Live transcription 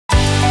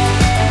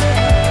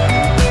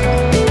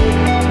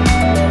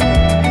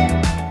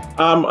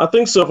I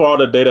think so far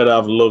the data that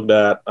I've looked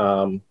at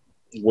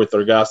with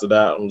regards to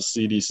that on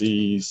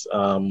CDC's,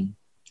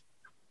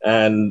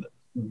 and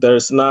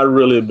there's not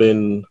really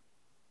been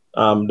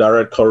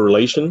direct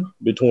correlation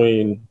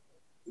between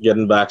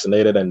getting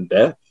vaccinated and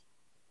death.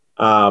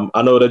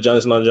 I know that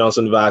Johnson &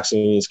 Johnson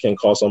vaccines can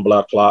cause some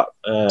blood clot,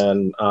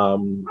 and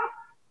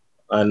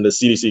the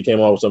CDC came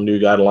up with some new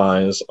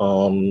guidelines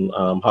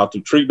on how to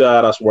treat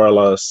that, as well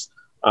as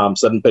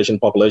certain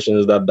patient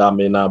populations that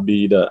may not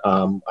be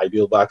the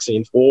ideal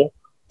vaccine for.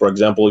 For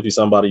example, if you're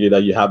somebody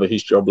that you have a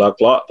history of blood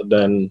clot,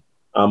 then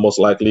most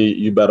likely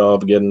you better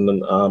off getting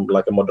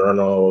like a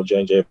Moderna or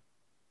J&J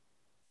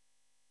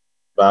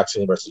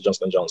vaccine versus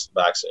Johnson & Johnson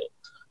vaccine.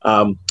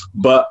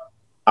 But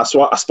as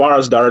far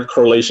as direct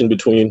correlation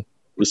between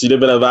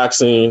receiving a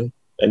vaccine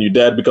and you're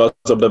dead because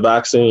of the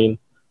vaccine,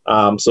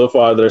 so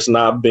far there's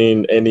not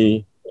been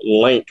any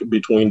link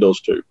between those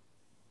two.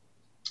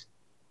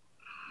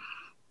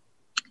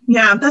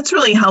 Yeah, that's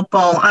really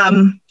helpful.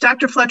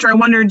 Dr. Fletcher, I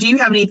wonder, do you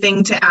have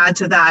anything to add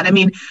to that? I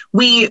mean,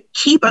 we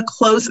keep a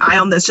close eye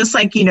on this, just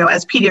like,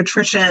 as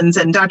pediatricians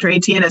and Dr.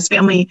 Etienne as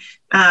family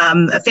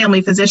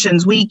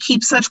physicians, we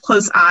keep such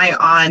close eye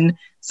on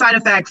side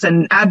effects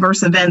and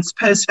adverse events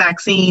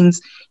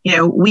post-vaccines.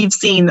 We've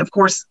seen, of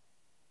course,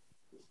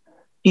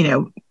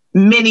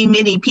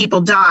 many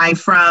people die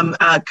from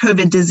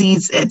COVID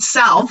disease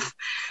itself.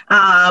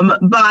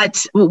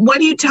 But what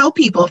do you tell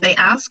people if they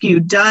ask you,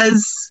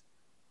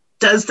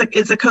 is the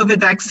COVID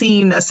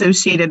vaccine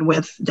associated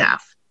with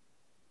death?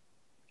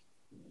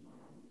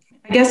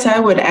 I guess I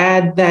would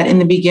add that in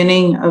the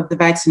beginning of the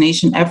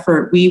vaccination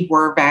effort, we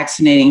were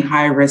vaccinating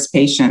high-risk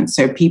patients,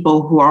 so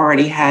people who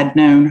already had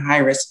known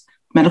high-risk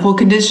medical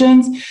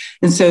conditions.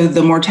 And so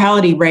the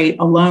mortality rate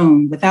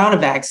alone without a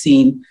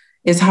vaccine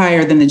is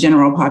higher than the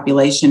general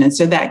population. And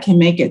so that can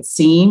make it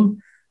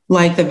seem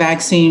like the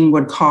vaccine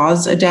would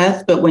cause a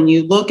death. But when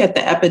you look at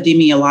the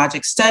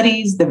epidemiologic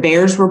studies, the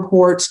VAERS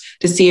reports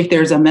to see if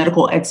there's a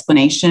medical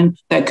explanation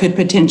that could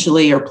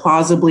potentially or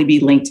plausibly be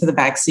linked to the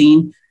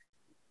vaccine,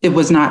 it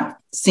was not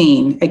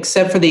seen,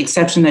 except for the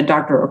exception that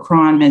Dr.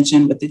 Ocran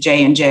mentioned with the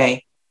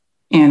J&J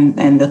and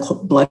the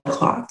blood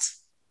clots.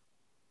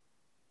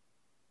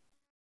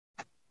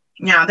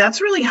 Yeah, that's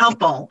really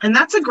helpful. And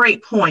that's a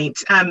great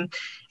point.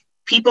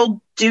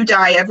 People do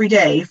die every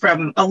day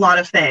from a lot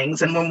of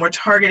things. And when we're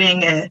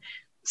targeting a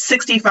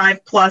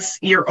 65 plus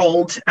year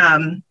old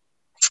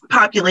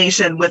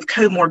population with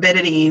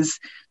comorbidities,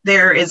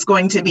 there is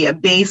going to be a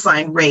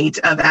baseline rate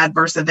of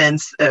adverse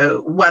events,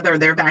 whether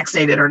they're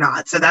vaccinated or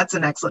not. So that's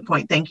an excellent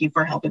point. Thank you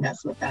for helping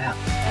us with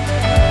that.